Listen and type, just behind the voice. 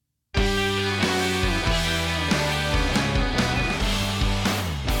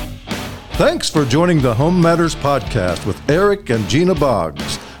Thanks for joining the HomeMatters podcast with Eric and Gena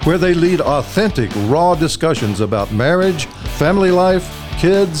Boggs, where they lead authentic, raw discussions about marriage, family life,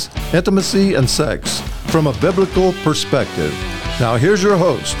 kids, intimacy, and sex from a biblical perspective. Now here's your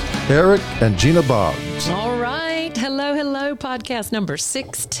host, Eric and Gena Boggs. All right. Hello, podcast number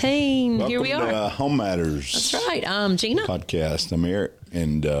 16. Welcome Here we are. To, HomeMatters. That's right. I'm Gena. Podcast. I'm Eric.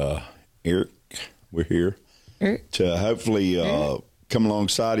 And Eric, we're here to hopefully come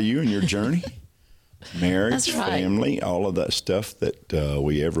alongside of you in your journey. Marriage, That's right. family, all of that stuff that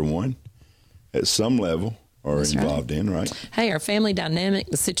we everyone at some level are That's involved right. in, right? Hey, our family dynamic,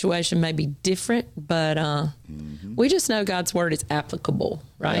 the situation may be different, but we just know God's word is applicable,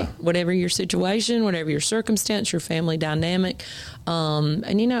 right? Yeah. Whatever your situation, whatever your circumstance, your family dynamic.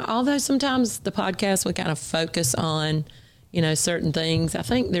 And, you know, although sometimes the podcast we kind of focus on, you know, certain things, I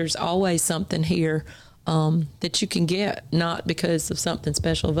think there's always something here that you can get, not because of something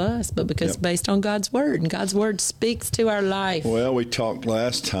special of us, but because based on God's word, and God's word speaks to our life. Well, we talked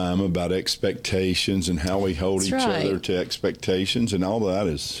last time about expectations and how we hold each other to expectations, and all that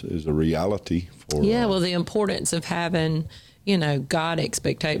is a reality for well, the importance of having, you know,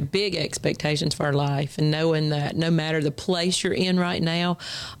 big expectations for our life, and knowing that no matter the place you're in right now,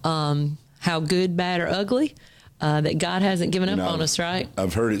 how good, bad, or ugly, that God hasn't given up on us, right?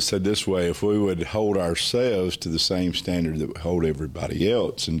 I've heard it said this way: if we would hold ourselves to the same standard that we hold everybody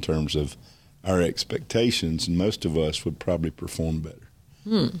else in terms of our expectations, and most of us would probably perform better.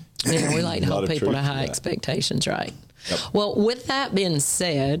 Yeah, we like to hold people to high expectations, right? Yep. Well, with that being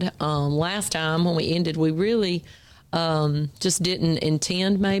said, last time when we ended, we really just didn't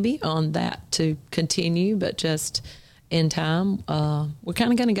intend maybe on that to continue, but just in time, we're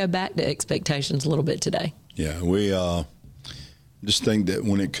kind of going to go back to expectations a little bit today. Yeah, we just think that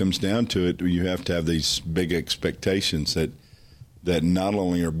when it comes down to it, you have to have these big expectations that not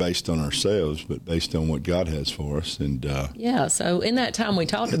only are based on ourselves, but based on what God has for us. And so in that time we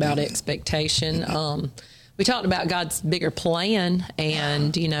talked about expectation. We talked about God's bigger plan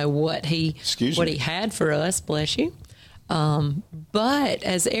and, you know, what he had for us, bless you. But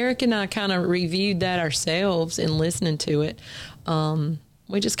as Eric and I kind of reviewed that ourselves in listening to it,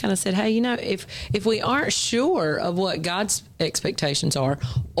 we just kind of said, hey, you know, if we aren't sure of what God's expectations are,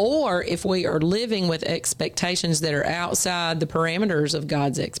 or if we are living with expectations that are outside the parameters of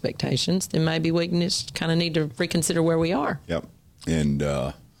God's expectations, then maybe we just kind of need to reconsider where we are. Yep.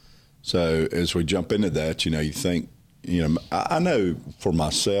 And so as we jump into that, you know, you think, you know, I know for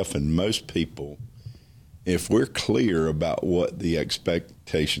myself and most people, if we're clear about what the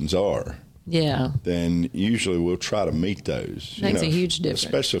expectations are, then usually we'll try to meet those. Makes a huge difference.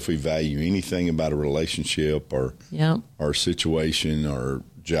 Especially if we value anything about a relationship or situation or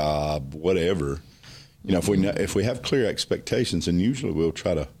job, whatever. You know, if we have clear expectations, then usually we'll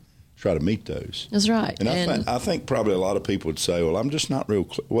try to meet those. That's right. And I think probably a lot of people would say, well, I'm just not real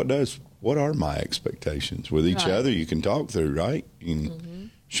clear. What are my expectations? With each other, you can talk through, right? You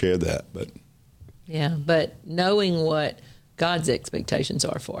can share that. But knowing what God's expectations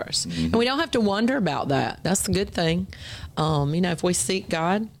are for us. And we don't have to wonder about that. That's the good thing. You know, if we seek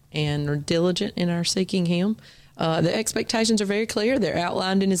God and are diligent in our seeking Him, the expectations are very clear. They're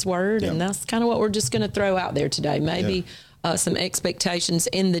outlined in His Word, and that's kind of what we're just going to throw out there today. Maybe some expectations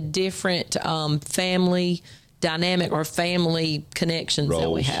in the different family dynamic or family connections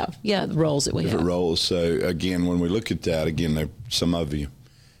that we have. Yeah, the roles that we have. Different roles. So, again, when we look at that, some of you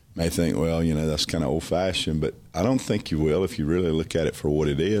may think, well, you know, that's kind of old-fashioned, but I don't think you will if you really look at it for what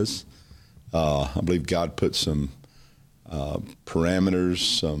it is. I believe God put some parameters,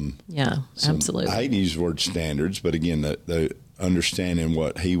 some absolutely. I hate to use the word standards, but again, the understanding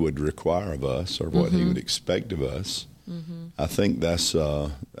what He would require of us or what He would expect of us. I think that's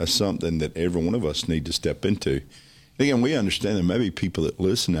something that every one of us need to step into. Again, we understand there may be people that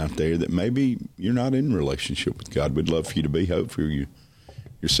listen out there that maybe you're not in a relationship with God. We'd love for you to be, hope for your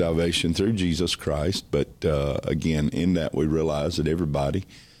salvation through Jesus Christ. But again, in that we realize that everybody.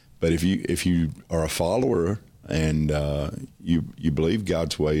 But if you are a follower and you believe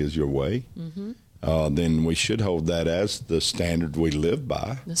God's way is your way, then we should hold that as the standard we live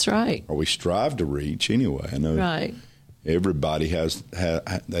by. That's right. Or we strive to reach anyway. I know everybody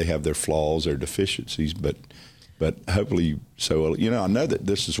they have their flaws, their deficiencies, but hopefully, so, you know, I know that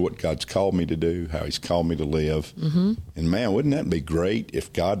this is what God's called me to do, how He's called me to live. And man, wouldn't that be great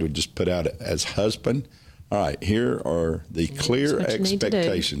if God would just put out as husband, all right, here are the clear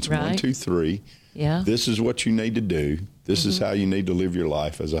expectations, 1, 2, 3. Yeah. This is what you need to do. This is how you need to live your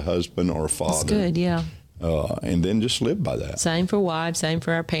life as a husband or a father. That's good, and then just live by that. Same for wives, same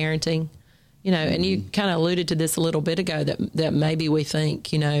for our parenting. You know, and you kind of alluded to this a little bit ago that maybe we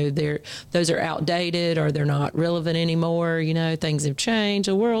think, you know, those are outdated or they're not relevant anymore. You know, things have changed,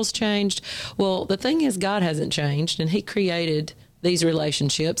 the world's changed. Well, the thing is, God hasn't changed, and He created these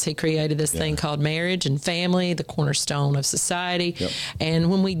relationships. He created this thing called marriage and family, the cornerstone of society. Yep.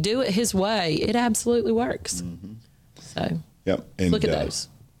 And when we do it His way, it absolutely works. Mm-hmm. So and look at those.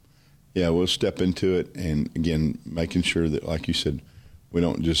 Yeah, we'll step into it, and again, making sure that, like you said, we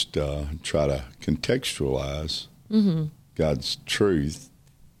don't just try to contextualize God's truth,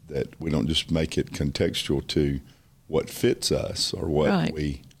 that we don't just make it contextual to what fits us or what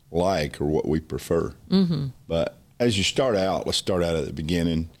we like or what we prefer. Mm-hmm. But as you start out, let's start out at the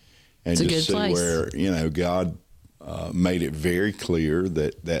beginning and just see where, you know, God made it very clear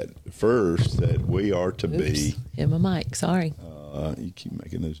that first that we are to be. Hit my mic, sorry. You keep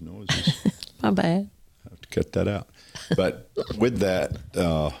making those noises. My bad. I have to cut that out. But with that,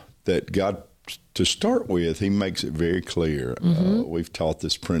 that God, to start with, He makes it very clear. We've taught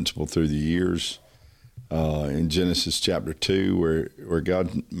this principle through the years in Genesis chapter 2, where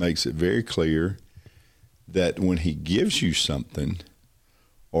God makes it very clear that when He gives you something,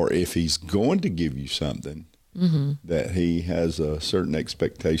 or if He's going to give you something, that He has a certain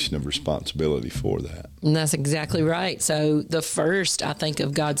expectation of responsibility for that. And that's exactly right. So the first, I think,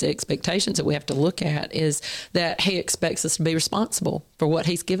 of God's expectations that we have to look at is that He expects us to be responsible for what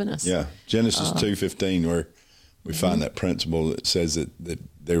He's given us. Yeah, Genesis 2:15, where we find that principle that says that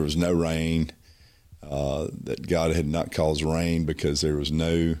there was no rain, that God had not caused rain because there was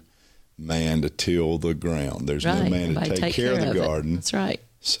no man to till the ground. There's no man to take care of the garden. That's right.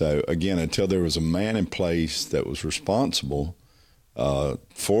 So again, until there was a man in place that was responsible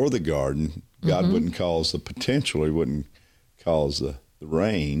for the garden, God wouldn't cause the potential. He wouldn't cause the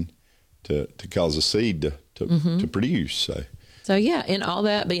rain to cause the seed to produce. So yeah, in all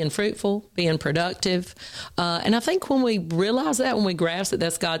that, being fruitful, being productive. And I think when we realize that, when we grasp that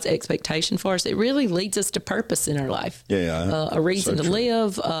that's God's expectation for us, it really leads us to purpose in our life. Yeah. A reason to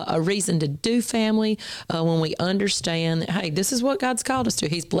live, a reason to do family. When we understand that, hey, this is what God's called us to.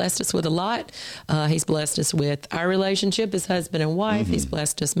 He's blessed us with a lot. He's blessed us with our relationship as husband and wife. He's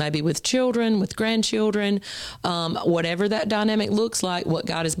blessed us maybe with children, with grandchildren, whatever that dynamic looks like, what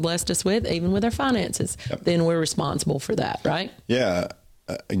God has blessed us with, even with our finances, then we're responsible for that, right? Yeah.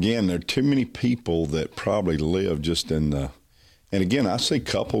 Again, there are too many people that probably live just in the, and again, I see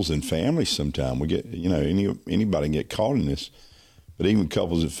couples and families sometimes. We get, you know, anybody can get caught in this, but even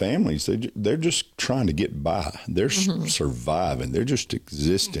couples and families, they're just trying to get by. They're surviving. They're just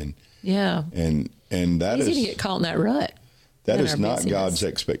existing. Yeah. And that is easy to get caught in that rut. That is not God's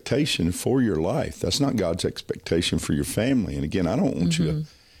expectation for your life. That's not God's expectation for your family. And again, I don't want you to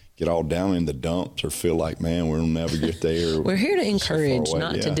get all down in the dumps or feel like, man, we'll never get there. We're here to encourage,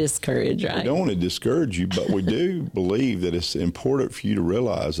 not to discourage, right? We don't want to discourage you, but we do believe that it's important for you to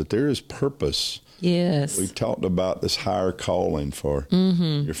realize that there is purpose. Yes. We've talked about this higher calling for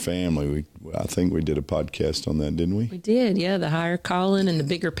your family. I think we did a podcast on that, didn't we? We did, yeah, the higher calling and the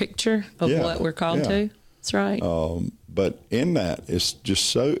bigger picture of what we're called to. That's right. But in that, it's just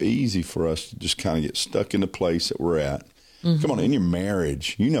so easy for us to just kind of get stuck in the place that we're at. Come on, in your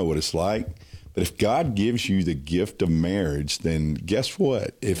marriage, you know what it's like. But if God gives you the gift of marriage, then guess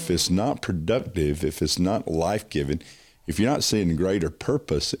what? If it's not productive, if it's not life-giving, if you're not seeing greater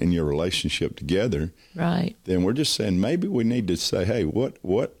purpose in your relationship together, right, then we're just saying maybe we need to say, hey, what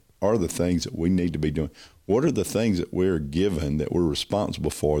are the things that we need to be doing? What are the things that we're given that we're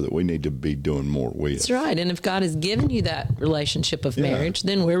responsible for that we need to be doing more with? That's right. And if God has given you that relationship of marriage,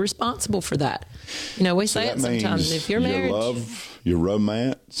 then we're responsible for that. You know, we say it sometimes. If your marriage, your love, your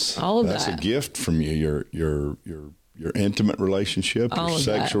romance, all of that's that. a gift from you. Your intimate relationship, your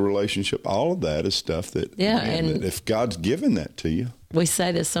sexual relationship, all of that is stuff that, and that if God's given that to you. We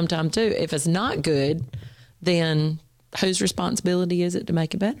say this sometimes too. If it's not good, then whose responsibility is it to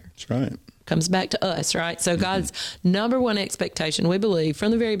make it better? That's right. Comes back to us, right? So God's number one expectation, we believe,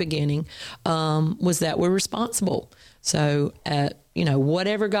 from the very beginning, was that we're responsible. So,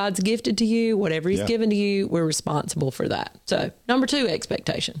 whatever God's gifted to you, whatever He's given to you, we're responsible for that. So, number two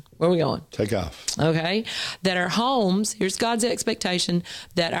expectation. Where are we going? Take off. Okay. That our homes, here's God's expectation,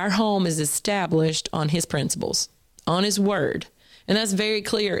 that our home is established on His principles, on His word. And that's very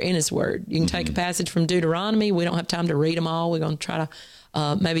clear in His word. You can take a passage from Deuteronomy. We don't have time to read them all. We're going to try to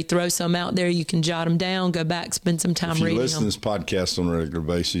maybe throw some out there. You can jot them down, go back, spend some time reading them. If you listen to this podcast on a regular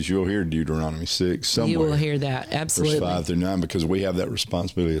basis, you'll hear Deuteronomy 6 somewhere. You will hear that, absolutely. Verse 5 through 9, because we have that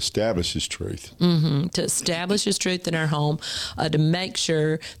responsibility to establish His truth. Mm-hmm. To establish His truth in our home, to make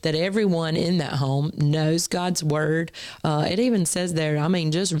sure that everyone in that home knows God's word. It even says there,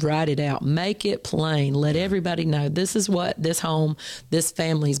 just write it out. Make it plain. Let everybody know this is what this home, this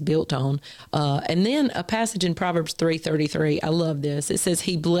family's built on. And then a passage in Proverbs 3:33. I love this. It says,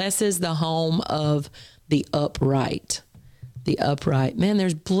 He blesses the home of the upright. The upright. Man,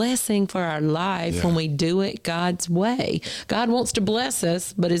 there's blessing for our life when we do it God's way. God wants to bless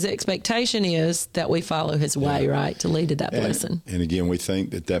us, but His expectation is that we follow His way, right, to lead to that blessing. And again, we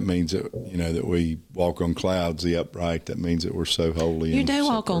think that means that, that we walk on clouds, the upright. That means that we're so holy. You do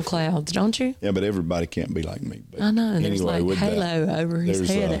walk on clouds, don't you? Yeah, but everybody can't be like me. But I know. There's like halo over his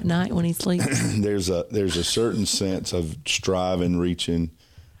head at night when he's sleeping. There's a certain sense of striving, reaching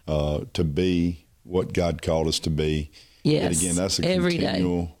to be what God called us to be. Yes, and again, that's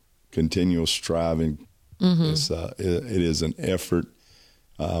a continual striving. Mm-hmm. It is an effort.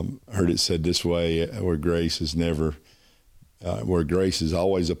 I heard it said this way: where grace is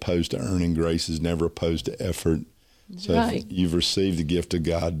always opposed to earning, grace is never opposed to effort. So if you've received the gift of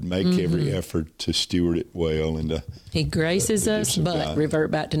God, make every effort to steward it well. And He graces us, but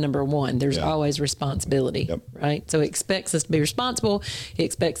revert back to number one. There's always responsibility, right? So He expects us to be responsible. He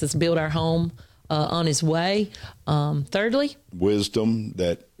expects us to build our home on His way. Thirdly, wisdom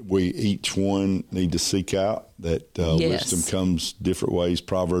that we each one need to seek out. That wisdom comes different ways.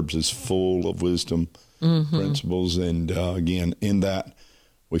 Proverbs is full of wisdom principles, and again, in that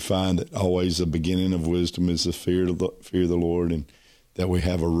we find that always the beginning of wisdom is the fear of the Lord, and that we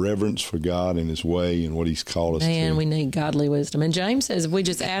have a reverence for God and His way and what He's called us to. Man, we need godly wisdom. And James says if we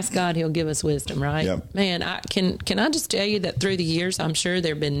just ask God, He'll give us wisdom, right? Yep. Man, can I just tell you that through the years, I'm sure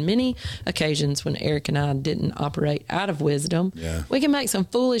there have been many occasions when Eric and I didn't operate out of wisdom. Yeah. We can make some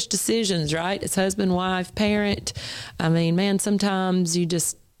foolish decisions, right? As husband, wife, parent. Sometimes you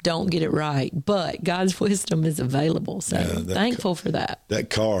just don't get it right. But God's wisdom is available. So thankful for that. That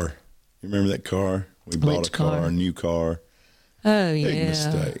car. You remember that car? We bought a car, a new car. Oh, Big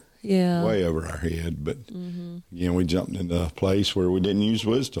mistake. Yeah. Way over our head. But, again, we jumped into a place where we didn't use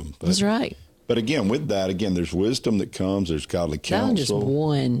wisdom. But, that's right. But, again, with that, there's wisdom that comes. There's godly counsel. That was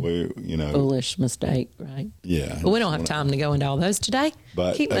just one foolish mistake, right? Yeah. But we don't have time to go into all those today.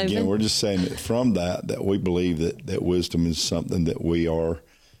 But, again, we're just saying that from that we believe that wisdom is something that we are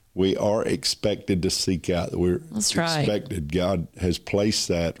expected to seek out. That's right. Expected. God has placed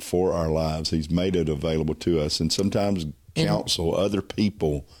that for our lives. He's made it available to us. And sometimes counsel other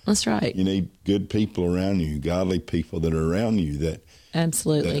people. That's right. You need good people around you, godly people that are around you that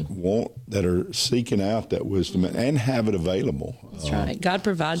absolutely that are seeking out that wisdom and have it available. That's right. God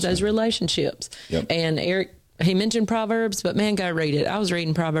provides those relationships. Yep. And Eric, he mentioned Proverbs, but man, go read it. I was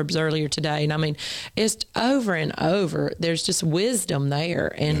reading Proverbs earlier today, and it's over and over. There's just wisdom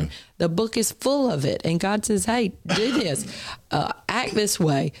there, and the book is full of it. And God says, hey, do this, act this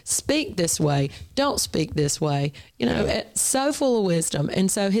way, speak this way, don't speak this way. It's so full of wisdom. And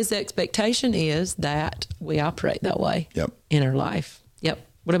so His expectation is that we operate that way in our life. Yep.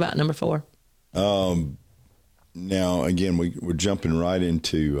 What about number 4? Now, again, we're jumping right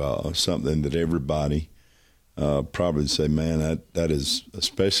into something that everybody probably say, man, that is,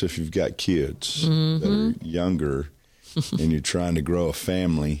 especially if you've got kids that are younger and you're trying to grow a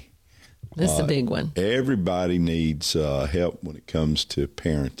family. This is a big one. Everybody needs help when it comes to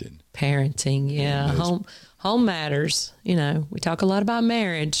parenting. Parenting, yeah. Home matters. We talk a lot about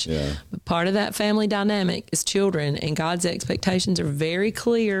marriage, but part of that family dynamic is children, and God's expectations are very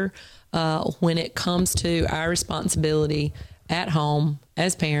clear when it comes to our responsibility at home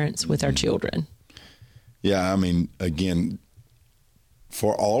as parents with our children. Yeah, again,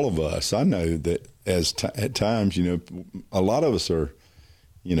 for all of us, I know that at times, a lot of us are,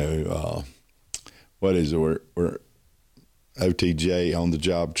 what is it? We're OTJ, on the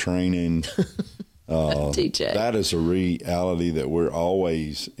job training. OTJ. That is a reality that we're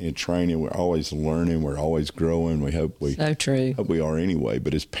always in training. We're always learning. We're always growing. We hope so true. Hope we are anyway.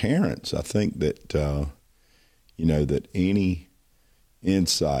 But as parents, I think that that any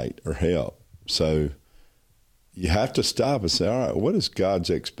insight or help. So you have to stop and say, all right, what is God's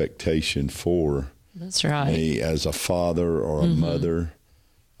expectation for That's right. me as a father or a mother?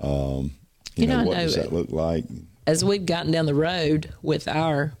 What does that look like? As we've gotten down the road with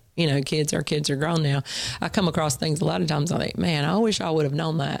our, kids are grown now. I come across things a lot of times. I think, man, I wish I would have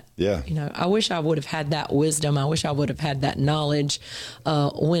known that. Yeah. I wish I would have had that wisdom. I wish I would have had that knowledge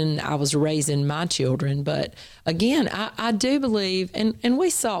when I was raising my children. But again, I do believe, and we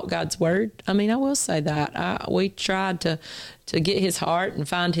sought God's word. I mean, I will say that we tried to get his heart and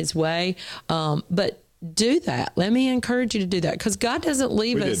find his way. But do that. Let me encourage you to do that, because God doesn't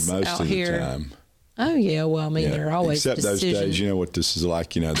leave us out here. The time. Oh, yeah. Well, I mean, there are always except decisions. those days, you know what this is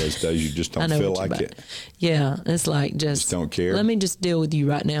like, those days you just don't feel like it. Yeah, it's like just don't care. Let me just deal with you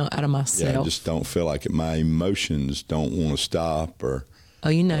right now out of myself. Yeah, just don't feel like it. My emotions don't want to stop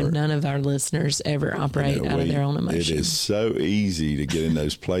none of our listeners ever operate out of their own emotions. It is so easy to get in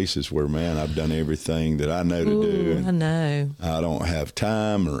those places where, man, I've done everything that I know to do. And I know. I don't have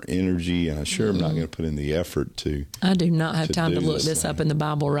time or energy, and I'm not going to put in the effort to. I do not have time to look this up in the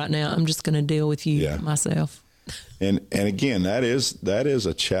Bible right now. I'm just going to deal with you myself. And again, that is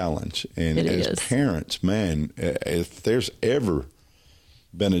a challenge. And as parents, man, if there's ever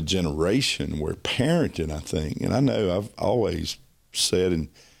been a generation where parenting, I think, and I know I've always said, and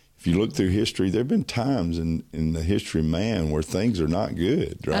if you look through history, there have been times in the history of man where things are not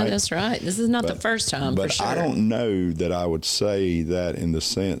good, right? Oh, that's right. This is not the first time, but for sure. I don't know that I would say that in the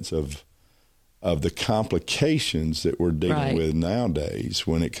sense of the complications that we're dealing with nowadays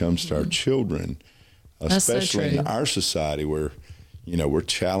when it comes to our children, especially in our society where, we're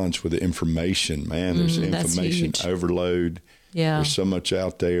challenged with the information. Man, there's information overload. Yeah. There's so much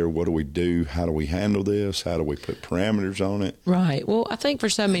out there. What do we do? How do we handle this? How do we put parameters on it? Right. Well, I think for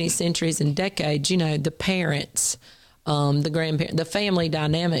so many centuries and decades, the parents, the grandparents, the family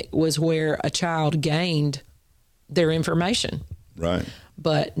dynamic was where a child gained their information. Right.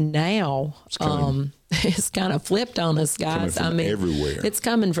 But now it's kind of flipped on us, guys. Everywhere. It's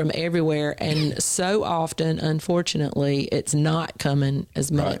coming from everywhere. And so often, unfortunately, it's not coming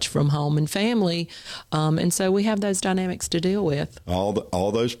as much from home and family. And so we have those dynamics to deal with.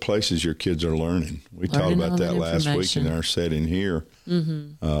 All those places your kids are learning. We talked about that last week in our setting here.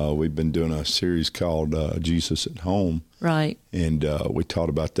 Mm-hmm. We've been doing a series called Jesus at Home. Right. And we talked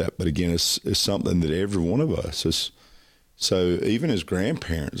about that. But again, it's something that every one of us is. So even as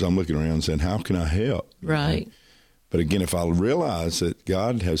grandparents, I'm looking around and saying, how can I help? Right. But again, if I realize that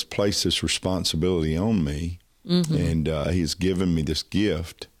God has placed this responsibility on me and he's given me this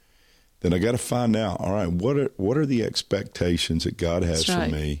gift, then I got to find out, all right, what are the expectations that God has for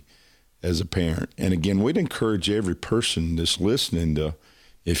me as a parent? And again, we'd encourage every person that's listening to,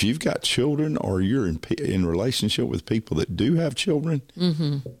 if you've got children or you're in relationship with people that do have children,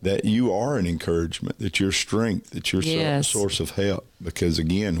 that you are an encouragement, that you're strength, that you're a source of help. Because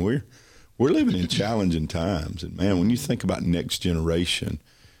again, we're living in challenging times. And man, when you think about next generation,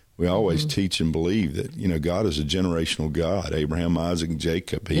 we always teach and believe that, God is a generational God. Abraham, Isaac, and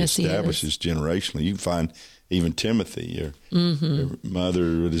Jacob, he establishes generationally. You can find even Timothy, your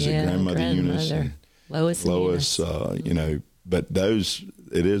mother, grandmother Eunice, and Lois, but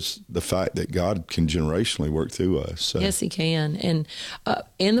it is the fact that God can generationally work through us. So. Yes, he can. And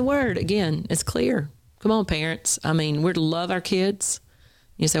in the word, again, it's clear. Come on, parents. I mean, we're to love our kids.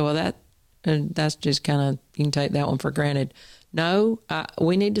 You say, well, that's just kind of, you can take that one for granted. No,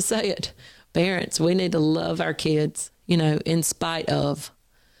 we need to say it. Parents, we need to love our kids, in spite of.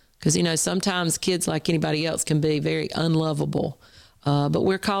 Because, sometimes kids, like anybody else, can be very unlovable. But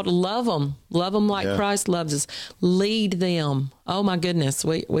we're called to love them like Christ loves us. Lead them. Oh my goodness,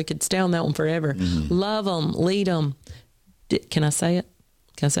 we could stay on that one forever. Love them, lead them. Can I say it?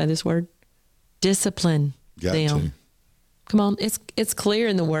 Can I say this word? Discipline them. Come on, it's clear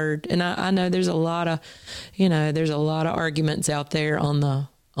in the word, and I know there's a lot of, arguments out there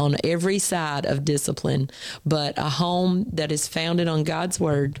on every side of discipline, but a home that is founded on God's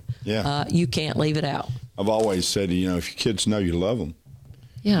word, you can't leave it out. I've always said, if your kids know you love them,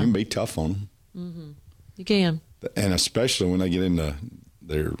 you can be tough on them. Mm-hmm. You can. And especially when they get into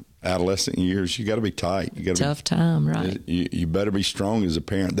their adolescent years, you got to be tight. You got to tough time, right? You better be strong as a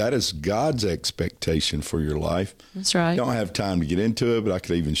parent. That is God's expectation for your life. That's right. You don't have time to get into it, but I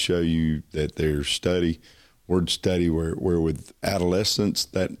could even show you that there's word study where with adolescents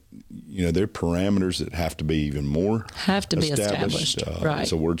that there are parameters that have to be even more be established. Right.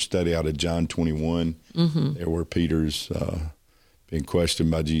 It's a word study out of John 21 there where Peter's being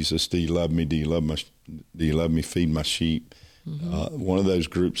questioned by Jesus. Do you love me? Do you love me? Feed my sheep. One of those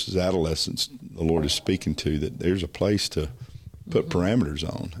groups is adolescents. The Lord is speaking to that. There's a place to put parameters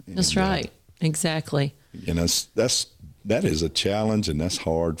on. That's right. Exactly. And that is a challenge, and that's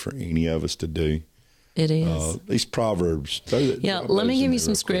hard for any of us to do. It is. These Proverbs. Let me give you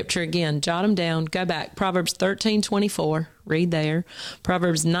some scripture again. Jot them down. Go back. Proverbs 13:24. Read there.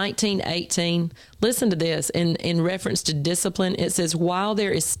 Proverbs 19:18. Listen to this. In reference to discipline, it says, while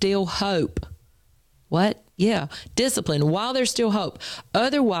there is still hope. What? Yeah. Discipline. While there's still hope.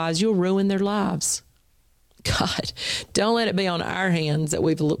 Otherwise, you'll ruin their lives. God, don't let it be on our hands that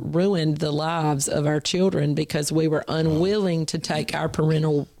we've ruined the lives of our children because we were unwilling to take our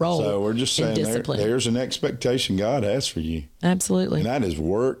parental role. So we're just saying there's an expectation God has for you. Absolutely. And that is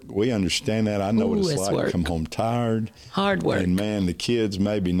work. We understand that. I know what it's like to come home tired. Hard work. And man, the kids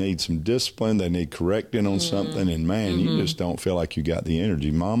maybe need some discipline. They need correcting on something. And man, you just don't feel like you got the energy.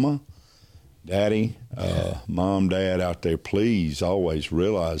 Mama, Daddy, Mom, Dad out there, please always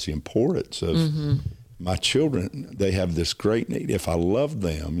realize the importance of my children. They have this great need. If I love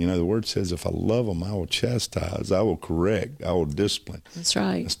them, the word says, if I love them, I will chastise, I will correct, I will discipline. That's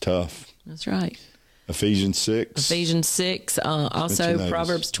right. It's tough. That's right. Ephesians 6. Also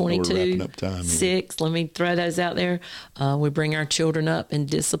Proverbs 22:6. Let me throw those out there. We bring our children up in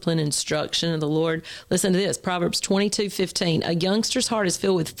discipline, instruction of the Lord. Listen to this. Proverbs 22:15. A youngster's heart is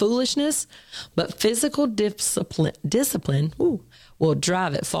filled with foolishness, but physical discipline will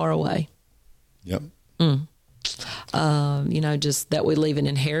drive it far away. Yep. Just that we leave an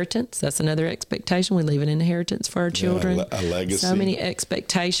inheritance. That's another expectation. We leave an inheritance for our children. A legacy. So many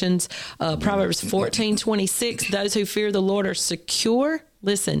expectations. Proverbs 14:26. Those who fear the Lord are secure.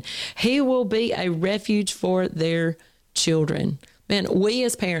 Listen, He will be a refuge for their children. Man, we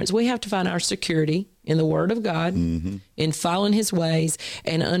as parents, we have to find our security in the Word of God, in following His ways,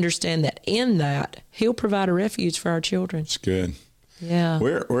 and understand that in that He'll provide a refuge for our children. It's good. Yeah.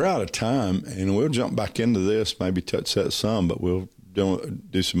 We're out of time, and we'll jump back into this, maybe touch that some, but we'll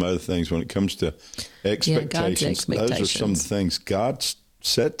do some other things when it comes to expectations. Those are some of the things God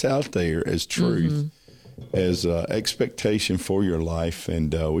sets out there as truth, as expectation for your life,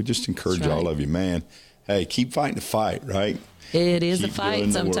 and we just encourage all of you, man, hey, keep fighting the fight, right? It is a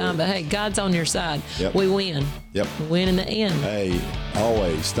fight sometimes, but hey, God's on your side. Yep. We win. Yep. We win in the end. Hey,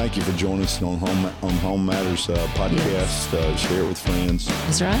 always, thank you for joining us on Home Matters podcast. Yes. Share it with friends.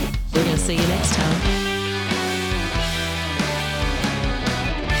 That's right. We're going to see you next time.